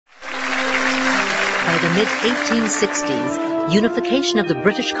the mid-1860s, unification of the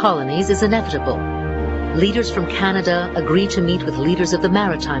British colonies is inevitable. Leaders from Canada agree to meet with leaders of the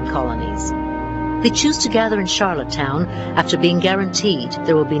maritime colonies. They choose to gather in Charlottetown after being guaranteed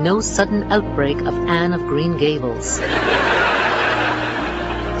there will be no sudden outbreak of Anne of Green Gables.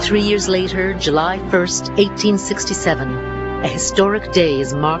 3 years later, July 1st, 1867, a historic day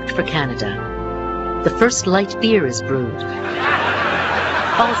is marked for Canada. The first light beer is brewed.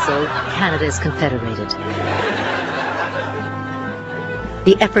 Also, Canada is confederated.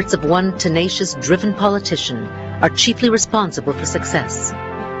 The efforts of one tenacious, driven politician are chiefly responsible for success.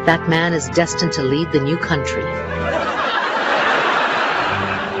 That man is destined to lead the new country.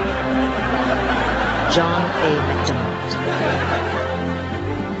 John A. MacDonald.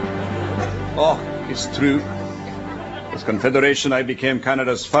 Oh, it's true. With Confederation, I became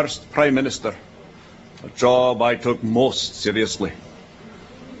Canada's first Prime Minister, a job I took most seriously.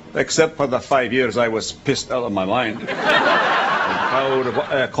 Except for the 5 years I was pissed out of my mind. I'm proud of what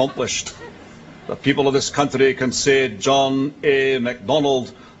I accomplished. The people of this country can say John A.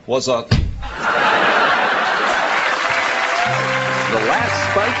 MacDonald was a... The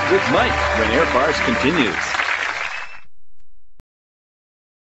Last Fight with Mike, when Air Bars continues.